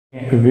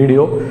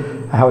Video.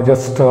 I have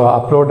just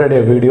uploaded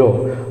a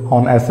video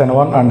on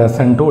SN1 and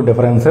SN2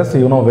 differences,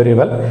 you know very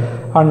well.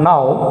 And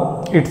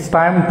now it's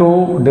time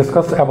to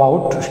discuss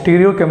about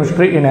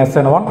stereochemistry in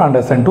SN1 and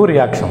SN2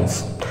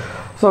 reactions.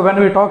 So when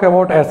we talk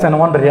about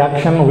SN1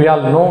 reaction, we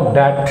all know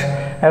that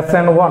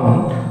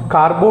SN1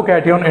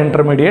 carbocation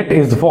intermediate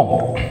is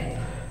formed.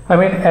 I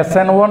mean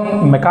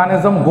SN1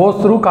 mechanism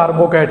goes through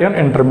carbocation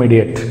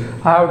intermediate.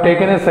 I have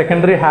taken a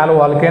secondary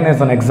haloalkane as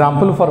an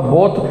example for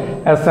both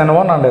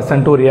SN1 and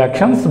SN2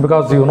 reactions,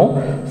 because you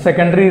know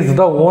secondary is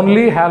the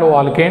only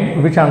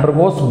haloalkane which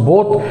undergoes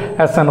both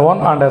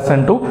SN1 and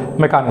SN2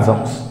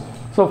 mechanisms.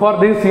 So for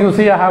this you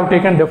see I have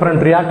taken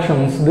different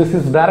reactions. This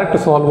is direct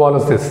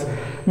solvolysis,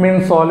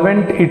 means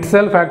solvent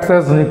itself acts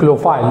as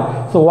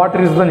nucleophile. So what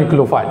is the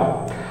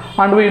nucleophile?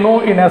 And we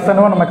know in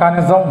SN1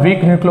 mechanism weak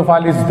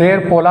nucleophile is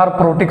there, polar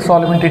protic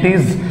solvent it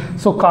is.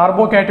 So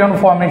carbocation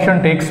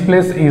formation takes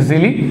place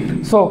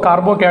easily. So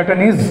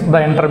carbocation is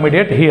the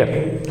intermediate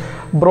here.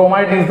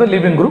 Bromide is the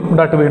leaving group,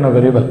 that we know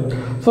very well.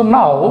 So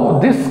now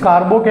this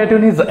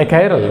carbocation is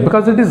achiral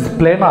because it is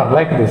planar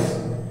like this.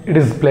 It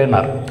is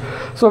planar.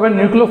 So when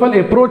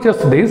nucleophile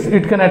approaches this,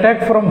 it can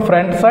attack from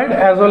front side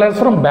as well as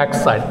from back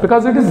side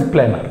because it is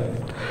planar.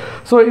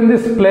 So in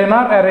this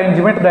planar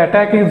arrangement, the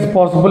attack is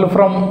possible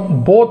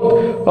from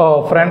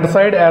both front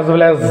side as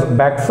well as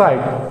back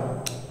side.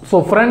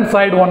 So front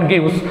side one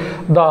gives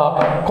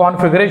the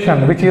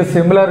configuration which is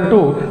similar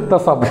to the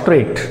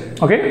substrate.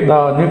 Okay,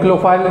 the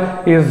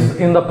nucleophile is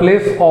in the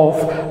place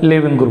of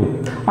leaving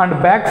group,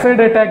 and back side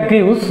attack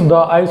gives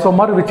the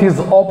isomer which is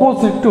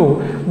opposite to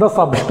the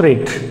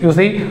substrate. You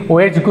see,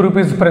 OH group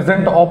is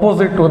present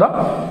opposite to the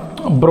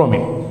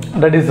bromine,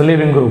 that is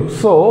leaving group.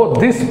 So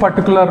this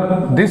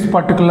particular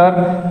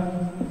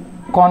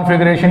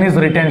configuration is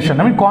retention.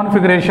 I mean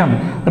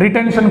configuration,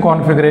 retention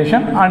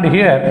configuration, and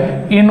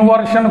here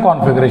inversion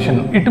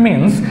configuration. It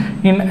means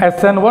in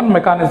SN1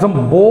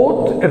 mechanism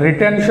both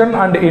retention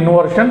and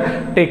inversion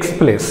takes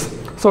place.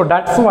 So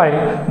that's why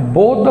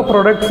both the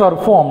products are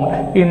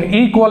formed in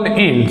equal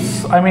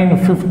yields. I mean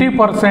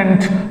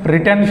 50%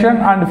 retention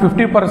and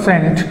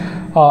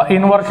 50%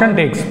 inversion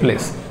takes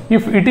place.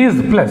 If it is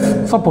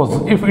plus,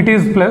 suppose if it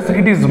is plus,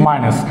 it is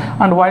minus,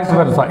 and vice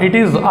versa. It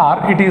is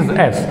R, it is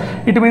S.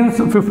 It means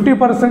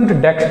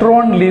 50%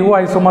 dextro and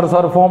levo isomers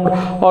are formed,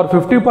 or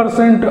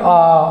 50%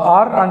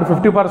 R and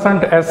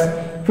 50% S,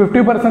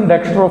 50%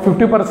 dextro,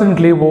 50%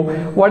 levo.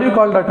 What do you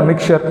call that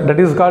mixture? That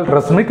is called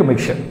racemic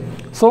mixture.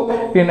 So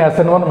in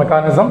SN1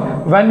 mechanism,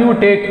 when you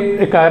take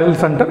a chiral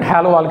center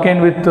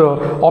haloalkane with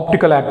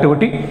optical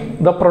activity,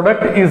 the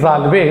product is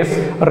always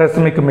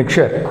racemic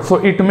mixture.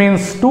 So it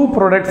means two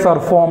products are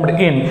formed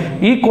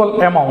in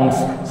equal amounts.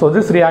 So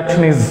this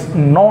reaction is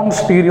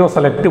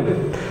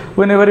non-stereoselective.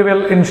 We know very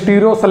well in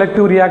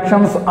stereoselective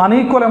reactions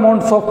unequal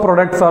amounts of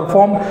products are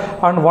formed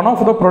and one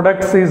of the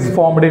products is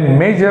formed in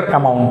major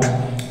amount.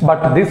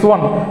 But this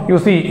one, you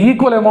see,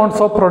 equal amounts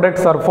of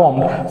products are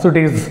formed, so it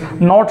is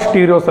not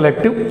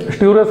stereoselective.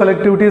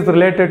 Stereoselectivity is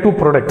related to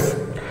products.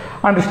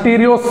 And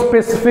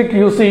stereospecific,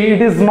 you see,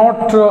 it is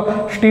not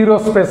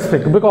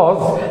stereospecific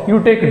because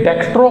you take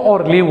dextro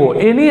or levo,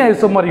 any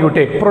isomer you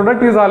take,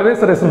 product is always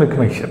racemic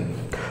mixture.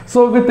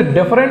 So with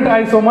different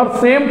isomer,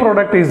 same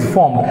product is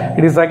formed.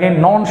 It is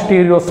again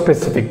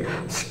non-stereospecific.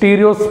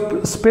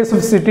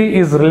 Stereospecificity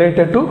is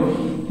related to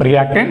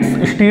reactants.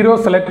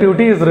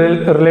 Stereoselectivity is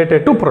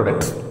related to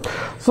products.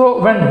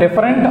 So when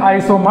different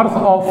isomers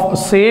of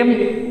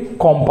same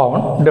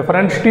compound,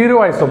 different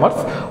stereoisomers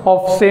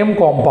of same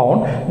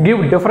compound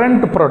give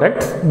different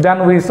products,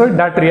 then we say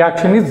that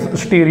reaction is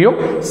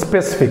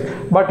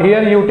stereospecific. But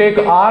here you take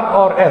R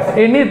or S,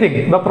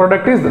 anything, the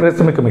product is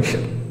racemic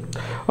mixture.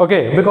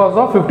 Okay, because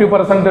of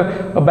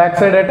 50%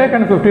 backside attack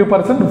and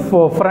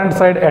 50% front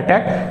side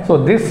attack.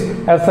 So this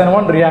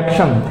SN1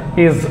 reaction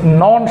is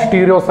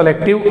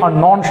non-stereoselective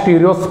and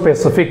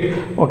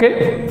non-stereospecific.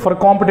 Okay, for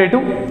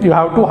competitive you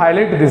have to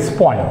highlight this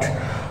point.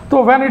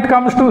 So when it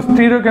comes to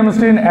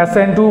stereochemistry in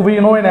SN2, we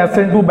know in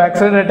SN2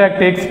 backside attack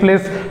takes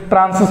place,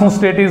 transition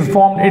state is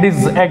formed. It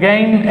is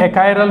again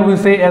achiral, we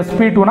say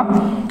sp2 na?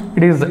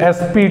 It is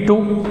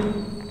sp2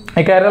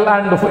 achiral,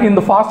 and in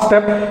the first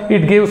step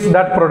it gives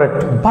that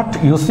product.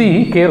 But you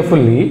see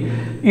carefully,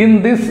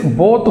 in this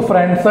both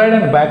front side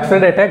and back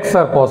side attacks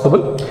are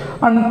possible,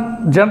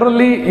 and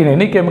generally in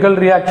any chemical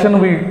reaction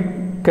we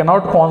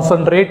cannot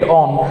concentrate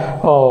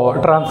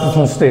on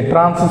transition state.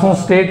 Transition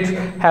state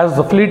has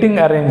a fleeting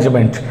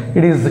arrangement.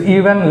 It is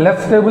even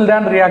less stable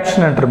than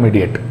reaction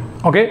intermediate.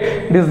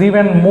 Okay, it is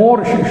even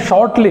more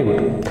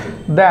short-lived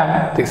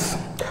than this.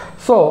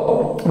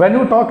 So when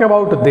you talk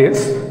about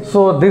this,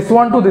 so this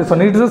one to this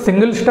one, it is a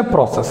single step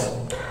process.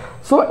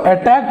 So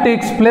attack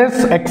takes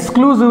place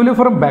exclusively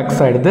from back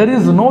side. There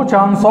is no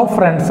chance of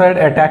front side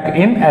attack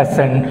in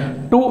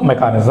SN2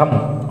 mechanism.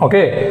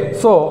 Okay,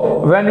 so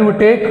when you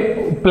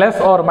take plus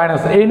or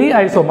minus any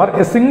isomer,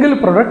 a single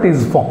product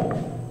is formed.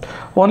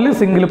 Only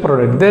single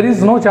product. There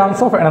is no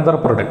chance of another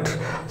product.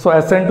 So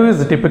SN2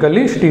 is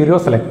typically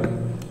stereoselective.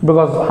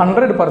 because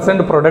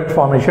 100% product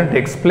formation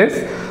takes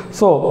place.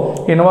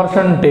 So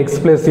inversion takes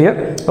place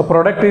here. The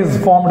product is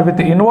formed with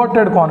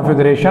inverted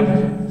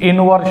configuration.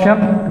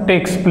 Inversion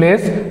takes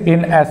place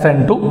in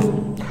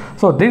SN2.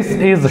 So this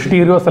is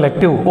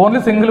stereoselective.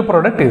 Only single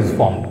product is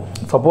formed.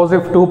 Suppose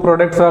if two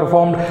products are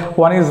formed,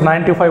 one is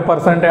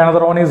 95%,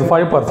 another one is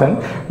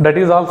 5%, that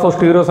is also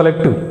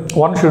stereoselective.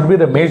 One should be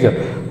the major.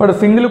 But a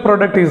single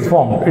product is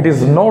formed. It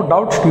is no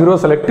doubt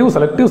stereoselective,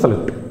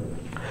 selective.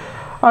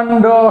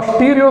 And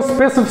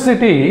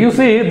stereospecificity, you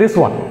see this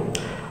one.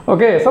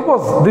 Okay,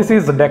 suppose this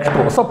is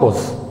dextro,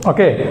 suppose,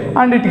 okay,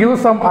 and it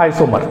gives some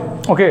isomer.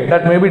 Okay,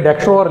 that may be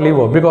dextro or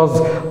levo,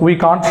 because we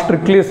can't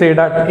strictly say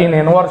that in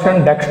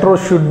inversion dextro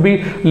should be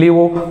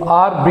levo,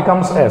 R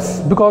becomes S,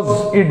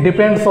 because it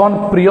depends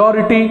on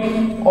priority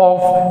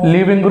of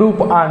leaving group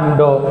and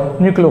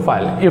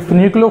nucleophile. If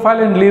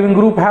nucleophile and leaving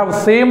group have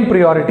same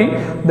priority,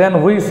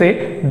 then we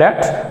say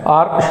that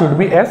R should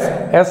be S,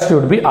 S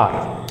should be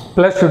R,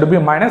 plus should be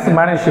minus,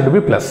 minus should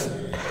be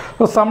plus.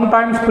 So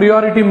sometimes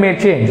priority may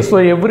change. So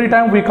every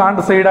time we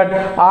can't say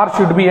that R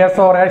should be S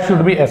or S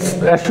should be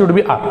S, S should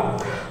be R.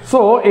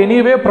 So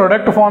anyway,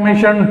 product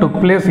formation took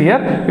place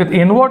here with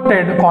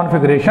inverted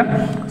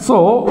configuration.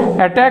 So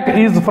attack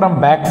is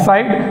from back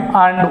side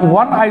and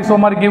one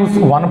isomer gives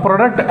one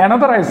product,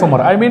 another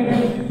isomer. I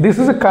mean, this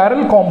is a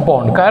chiral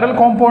compound. Chiral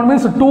compound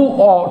means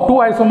two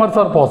isomers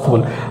are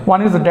possible.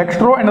 One is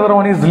dextro, another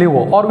one is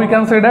levo. Or we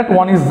can say that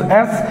one is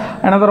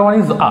S, another one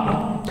is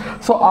R.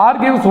 So R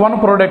gives one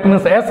product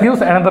means S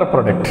gives another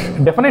product,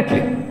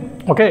 definitely.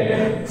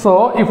 Okay,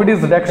 so if it is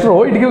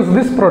dextro, it gives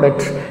this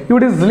product. If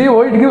it is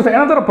levo, it gives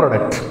another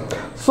product.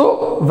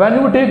 So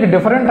when you take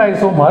different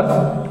isomers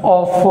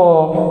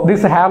of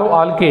this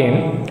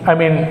haloalkane, I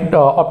mean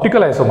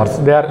optical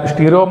isomers, they are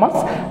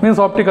stereomers, means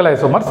optical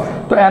isomers.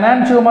 So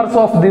enantiomers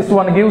of this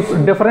one gives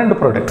different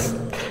products.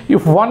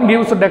 If one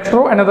gives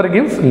dextro, another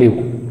gives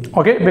levo.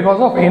 Okay,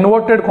 because of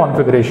inverted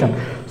configuration.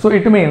 So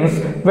it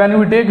means when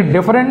we take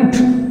different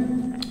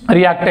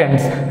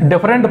reactants,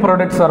 different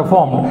products are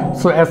formed.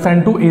 So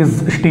SN2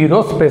 is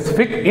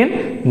stereospecific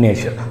in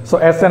nature. So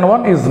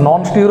SN1 is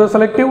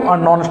non-stereoselective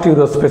and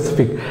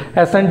non-stereospecific.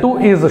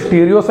 SN2 is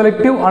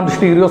stereoselective and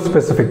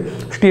stereospecific.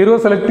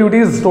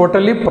 Stereoselectivity is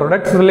totally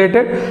products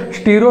related.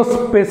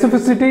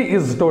 Stereospecificity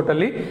is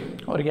totally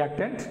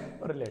reactant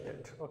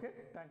related. Okay.